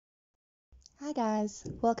Hi guys,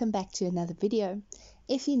 welcome back to another video.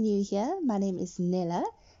 If you're new here, my name is Nella,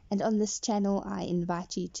 and on this channel I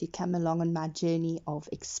invite you to come along on my journey of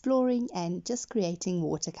exploring and just creating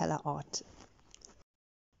watercolor art.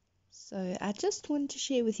 So I just want to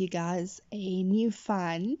share with you guys a new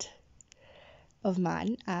find of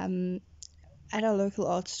mine. At our local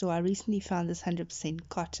art store, I recently found this 100%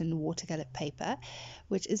 cotton watercolor paper,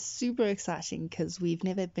 which is super exciting because we've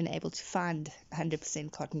never been able to find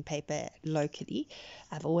 100% cotton paper locally.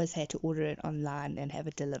 I've always had to order it online and have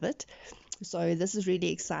it delivered. So this is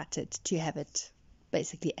really excited to have it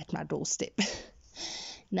basically at my doorstep.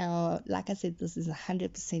 Now, like I said, this is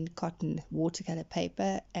 100% cotton watercolor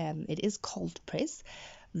paper. It is cold press.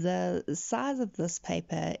 The size of this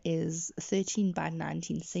paper is 13 by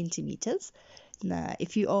 19 centimeters. Now,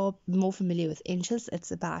 if you are more familiar with inches,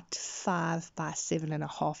 it's about 5 by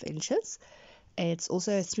 7.5 inches. It's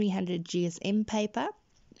also a 300 GSM paper,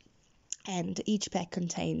 and each pack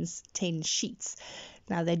contains 10 sheets.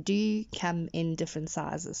 Now, they do come in different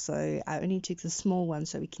sizes, so I only took the small one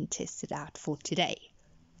so we can test it out for today.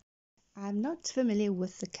 I'm not familiar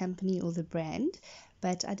with the company or the brand,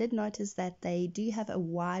 but I did notice that they do have a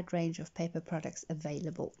wide range of paper products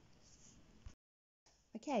available.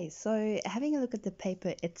 Okay, so having a look at the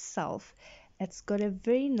paper itself, it's got a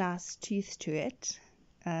very nice tooth to it.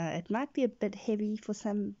 It might be a bit heavy for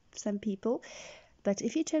some people, but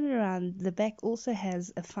if you turn it around, the back also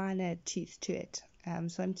has a finer tooth to it.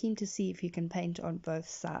 So I'm keen to see if you can paint on both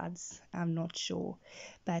sides. I'm not sure,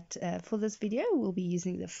 but for this video we'll be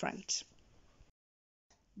using the front.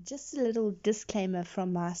 Just a little disclaimer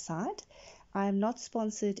from my side. I am not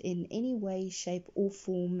sponsored in any way, shape or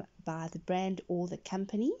form by the brand or the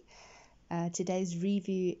company. Today's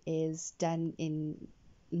review is done in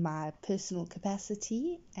my personal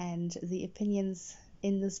capacity, and the opinions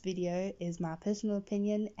in this video is my personal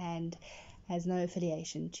opinion and has no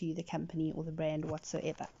affiliation to the company or the brand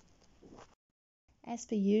whatsoever. As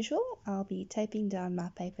per usual, I'll be taping down my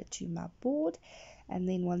paper to my board, and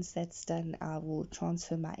then once that's done, I will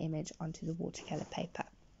transfer my image onto the watercolor paper.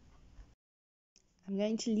 I'm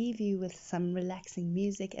going to leave you with some relaxing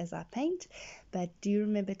music as I paint, but do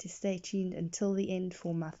remember to stay tuned until the end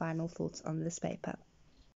for my final thoughts on this paper.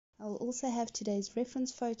 I'll also have today's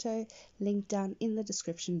reference photo linked down in the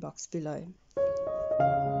description box below.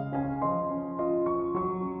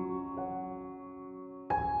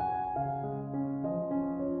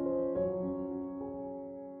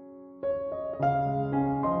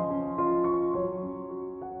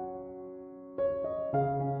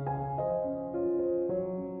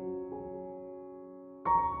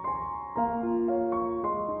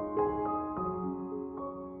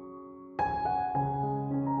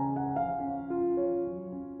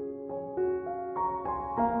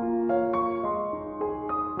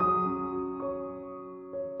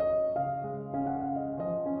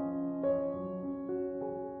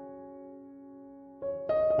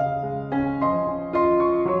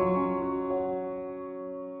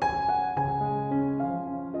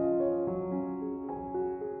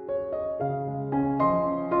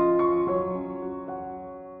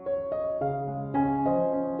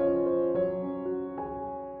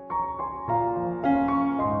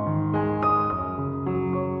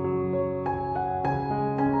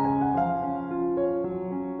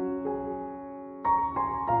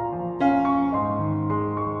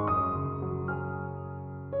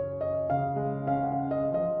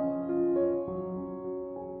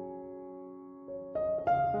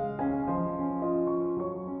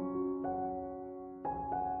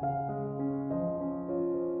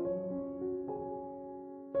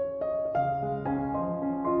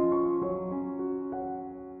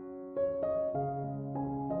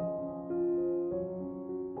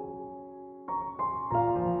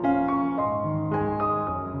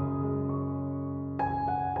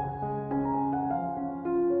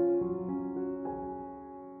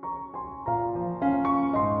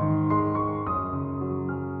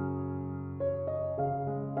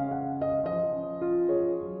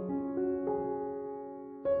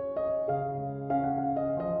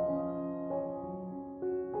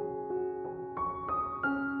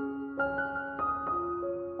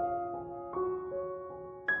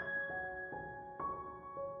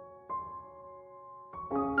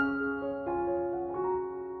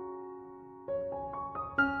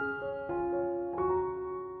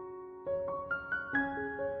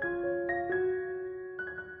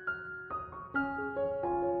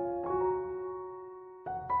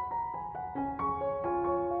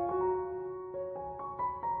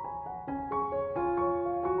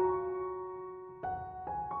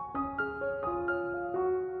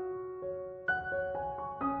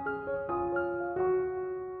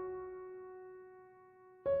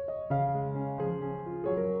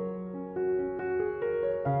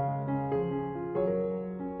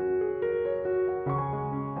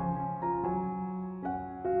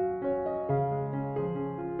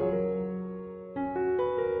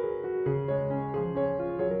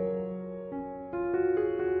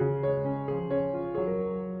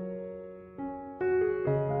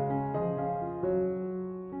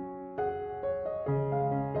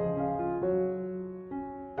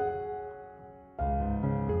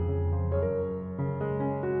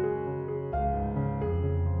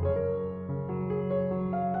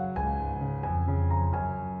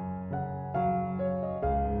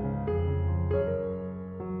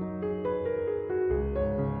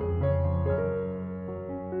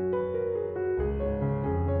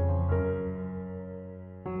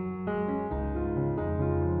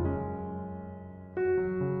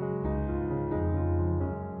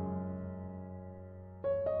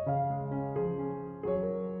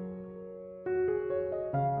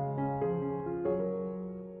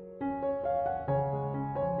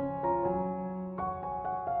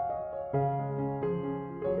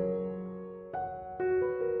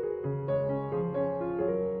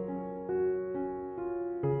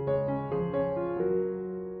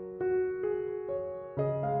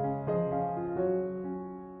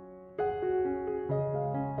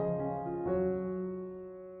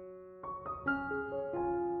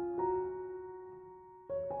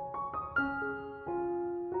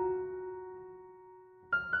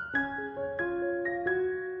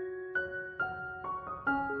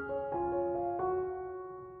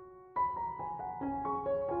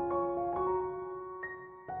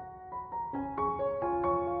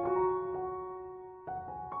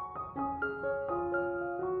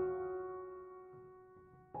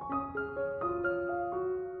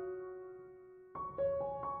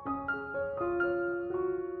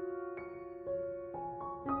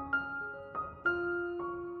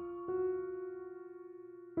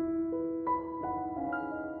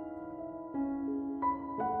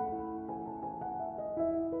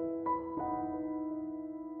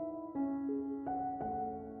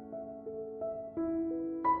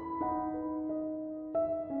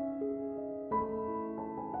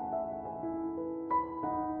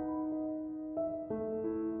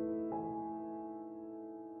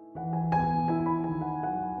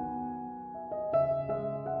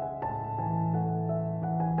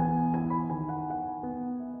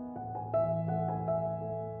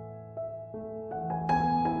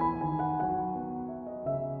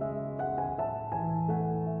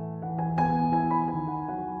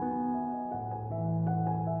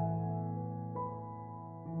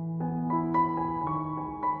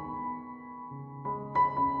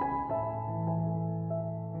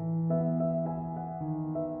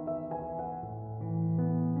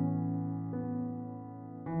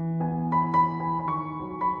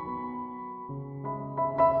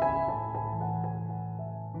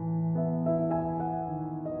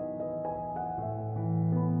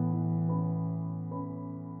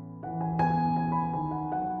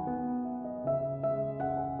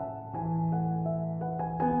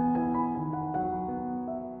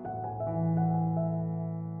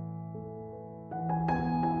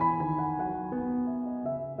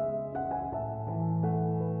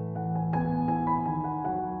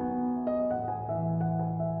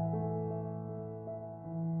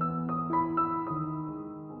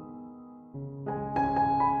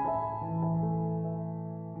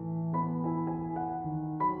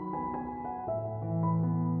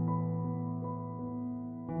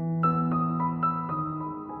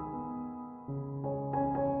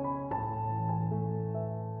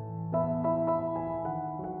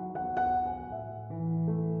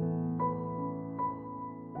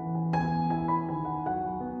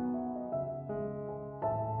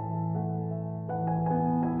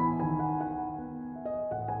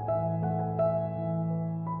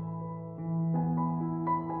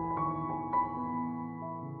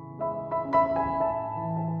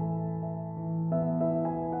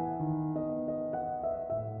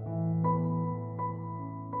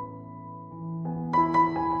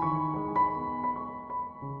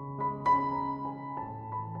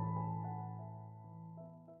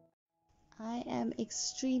 I'm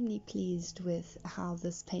extremely pleased with how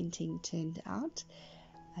this painting turned out.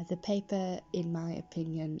 The paper, in my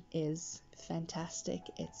opinion, is fantastic.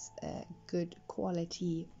 It's a good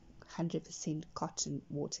quality 100% cotton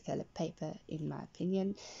watercolor paper, in my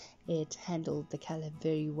opinion. It handled the color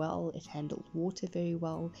very well. It handled water very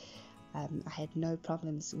well. I had no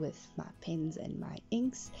problems with my pens and my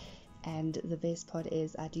inks. And the best part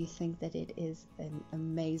is, I do think that it is an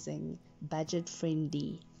amazing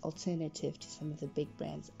budget-friendly alternative to some of the big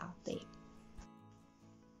brands out there.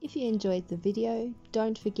 If you enjoyed the video,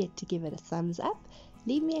 don't forget to give it a thumbs up,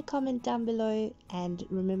 leave me a comment down below, and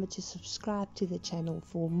remember to subscribe to the channel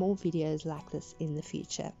for more videos like this in the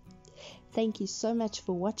future. Thank you so much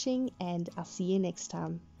for watching, and I'll see you next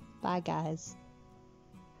time. Bye guys.